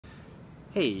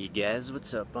Hey guys,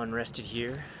 what's up? Unrested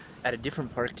here at a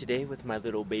different park today with my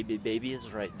little baby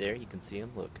is right there. You can see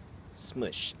him. Look,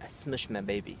 smush. I smush my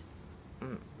babies.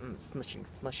 Smushing,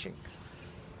 smushing.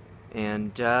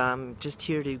 And just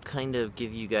here to kind of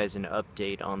give you guys an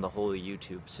update on the whole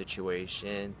YouTube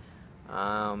situation.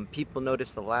 People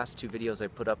noticed the last two videos I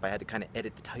put up, I had to kind of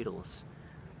edit the titles.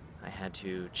 I had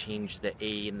to change the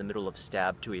A in the middle of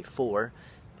stab to a 4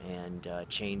 and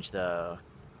change the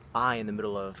I in the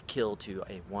middle of kill to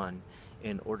a 1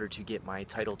 in order to get my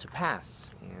title to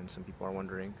pass. And some people are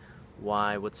wondering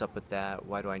why, what's up with that,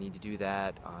 why do I need to do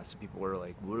that? Some people were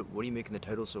like, what are you making the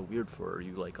title so weird for? Are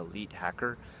you like elite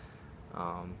hacker?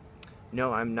 Um,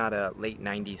 no, I'm not a late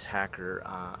 90s hacker.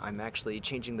 I'm actually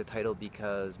changing the title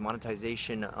because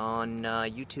monetization on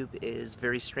YouTube is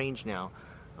very strange now.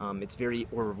 It's very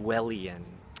Orwellian.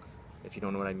 If you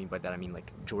don't know what I mean by that, I mean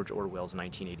like George Orwell's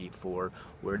 1984,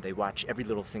 where they watch every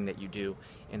little thing that you do.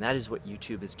 And that is what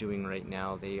YouTube is doing right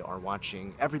now. They are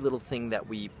watching every little thing that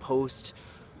we post,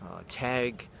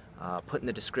 tag, put in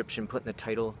the description, put in the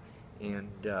title, and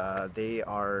they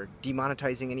are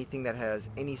demonetizing anything that has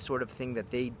any sort of thing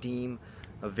that they deem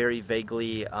very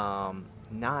vaguely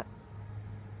not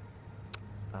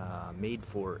made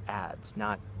for ads,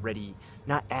 not ready,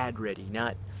 not ad ready,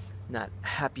 not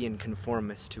happy and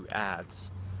conformist to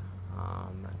ads.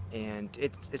 And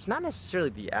it's not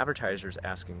necessarily the advertisers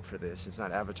asking for this. It's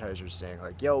not advertisers saying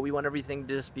like, yo, we want everything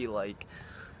to just be like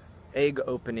egg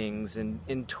openings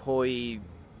and toy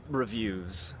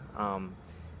reviews.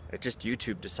 It's just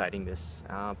YouTube deciding this.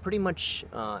 Pretty much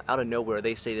out of nowhere,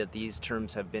 they say that these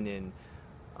terms have been in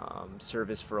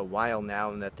service for a while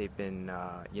now, and that they've been,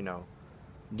 you know,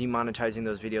 demonetizing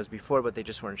those videos before, but they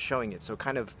just weren't showing it. So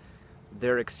kind of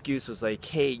their excuse was like,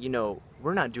 hey, you know,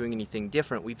 we're not doing anything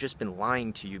different. We've just been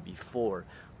lying to you before.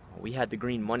 We had the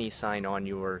green money sign on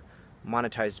your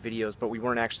monetized videos, but we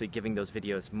weren't actually giving those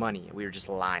videos money. We were just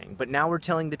lying. But now we're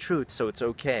telling the truth, so it's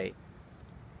okay.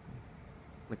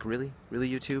 Like, really? Really,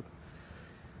 YouTube?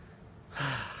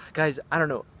 Guys, I don't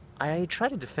know. I try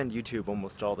to defend YouTube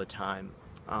almost all the time.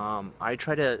 I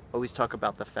try to always talk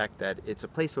about the fact that it's a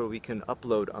place where we can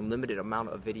upload unlimited amount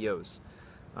of videos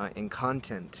and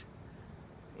content.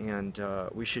 And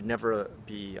we should never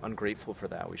be ungrateful for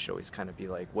that. We should always kind of be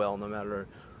like, well, no matter,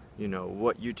 you know,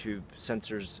 what YouTube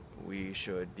censors, we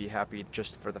should be happy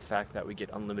just for the fact that we get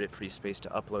unlimited free space to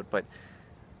upload. But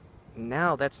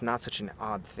now that's not such an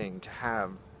odd thing to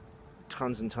have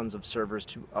tons and tons of servers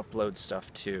to upload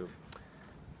stuff to.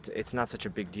 It's not such a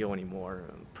big deal anymore.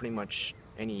 Pretty much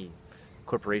any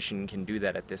corporation can do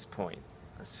that at this point.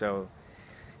 So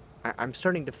I'm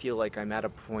starting to feel like I'm at a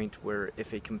point where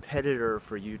if a competitor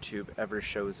for YouTube ever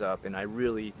shows up, and I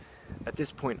really, at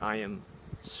this point, I am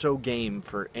so game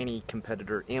for any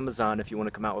competitor. Amazon, if you want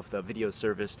to come out with a video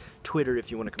service, Twitter, if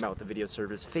you want to come out with a video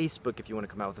service, Facebook, if you want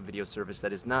to come out with a video service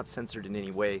that is not censored in any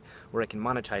way, where I can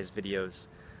monetize videos,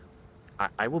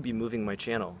 I will be moving my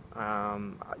channel.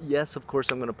 Yes, of course,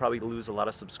 I'm going to probably lose a lot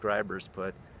of subscribers,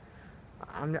 but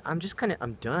I'm just kind of,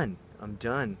 I'm done. I'm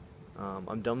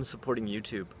done supporting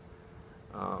YouTube.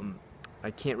 I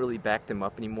can't really back them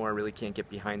up anymore. I really can't get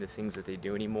behind the things that they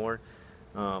do anymore.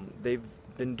 They've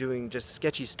been doing just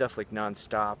sketchy stuff like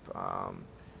non-stop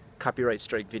copyright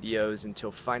strike videos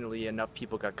until finally enough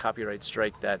people got copyright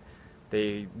strike that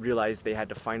they realized they had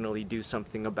to finally do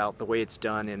something about the way it's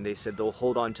done, and they said they'll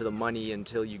hold on to the money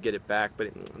until you get it back,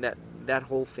 but that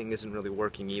whole thing isn't really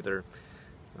working either.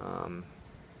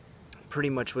 Pretty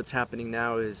much what's happening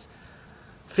now is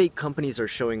fake companies are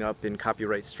showing up in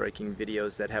copyright striking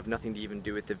videos that have nothing to even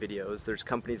do with the videos. There's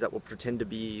companies that will pretend to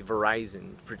be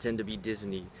Verizon, pretend to be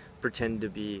Disney, pretend to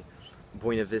be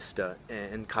Buena Vista,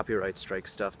 and copyright strike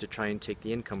stuff to try and take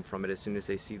the income from it as soon as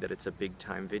they see that it's a big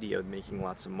time video making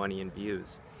lots of money and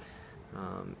views.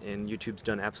 And YouTube's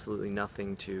done absolutely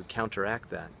nothing to counteract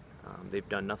that. They've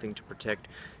done nothing to protect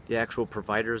the actual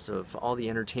providers of all the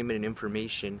entertainment and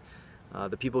information,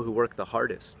 the people who work the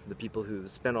hardest, the people who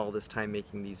spend all this time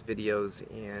making these videos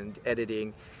and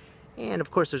editing. And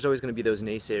of course there's always going to be those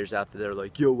naysayers out there that are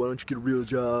like, yo, why don't you get a real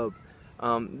job?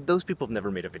 Those people have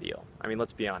never made a video. I mean,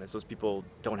 let's be honest, those people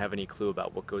don't have any clue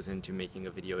about what goes into making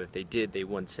a video. If they did, they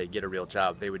wouldn't say get a real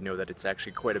job. They would know that it's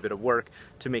actually quite a bit of work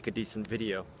to make a decent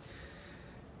video.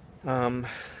 And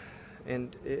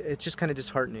it's just kind of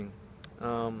disheartening. I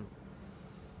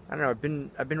don't know, I've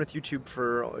been with YouTube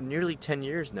for nearly 10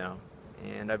 years now,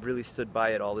 and I've really stood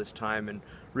by it all this time and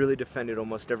really defended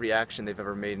almost every action they've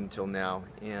ever made until now.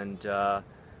 And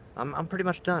I'm pretty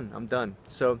much done. I'm done.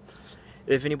 So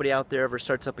If anybody out there ever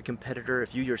starts up a competitor,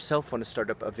 if you yourself want to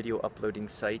start up a video uploading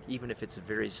site, even if it's a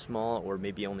very small or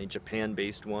maybe only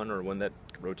Japan-based one or one that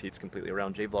rotates completely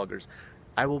around J-vloggers,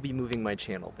 I will be moving my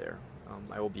channel there.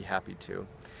 I will be happy to.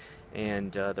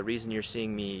 And the reason you're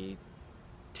seeing me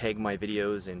tag my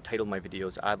videos and title my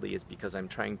videos oddly is because I'm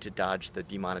trying to dodge the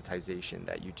demonetization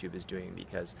that YouTube is doing,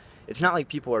 because it's not like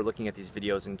people are looking at these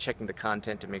videos and checking the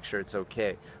content to make sure it's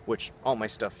okay, which all my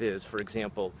stuff is. For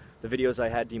example, the videos I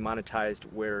had demonetized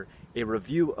were a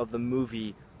review of the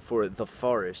movie for The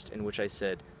Forest, in which I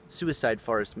said Suicide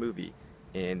Forest movie,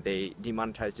 and they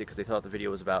demonetized it because they thought the video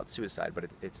was about suicide, but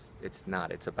it's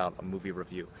not. It's about a movie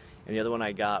review. And the other one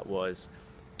I got was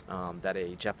that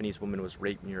a Japanese woman was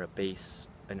raped near a base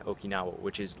in Okinawa,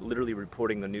 which is literally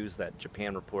reporting the news that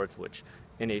Japan reports, which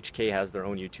NHK has their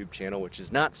own YouTube channel, which is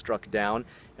not struck down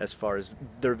as far as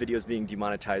their videos being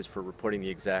demonetized for reporting the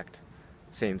exact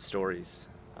same stories.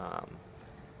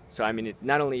 So I mean,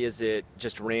 not only is it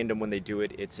just random when they do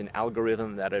it, it's an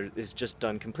algorithm that is just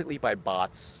done completely by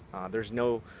bots. There's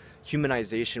no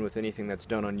humanization with anything that's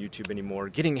done on YouTube anymore.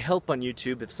 Getting help on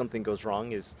YouTube if something goes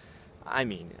wrong is, I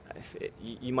mean,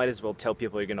 you might as well tell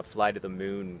people you're going to fly to the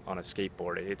moon on a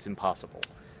skateboard. It's impossible.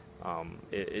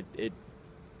 It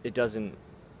doesn't,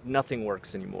 nothing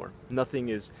works anymore. Nothing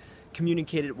is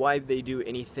communicated why they do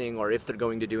anything, or if they're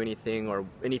going to do anything, or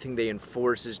anything they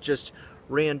enforce is just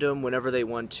random whenever they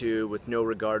want to, with no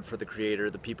regard for the creator,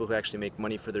 the people who actually make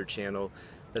money for their channel,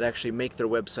 that actually make their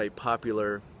website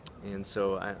popular. And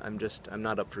so I'm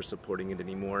not up for supporting it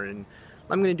anymore. And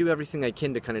I'm going to do everything I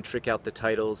can to kind of trick out the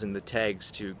titles and the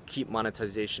tags to keep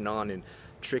monetization on and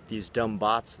trick these dumb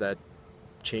bots that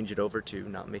change it over to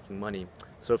not making money.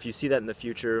 So if you see that in the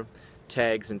future,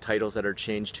 tags and titles that are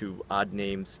changed to odd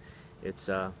names, it's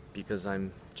because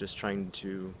I'm just trying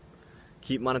to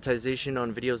keep monetization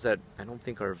on videos that I don't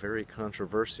think are very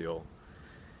controversial.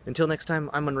 Until next time,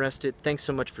 I'm Unrested. Thanks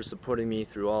so much for supporting me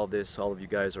through all this. All of you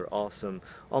guys are awesome.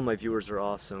 All my viewers are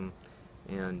awesome.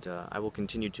 And I will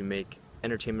continue to make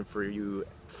entertainment for you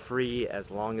free as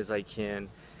long as I can.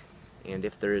 And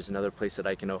if there is another place that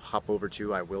I can hop over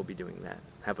to, I will be doing that.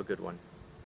 Have a good one.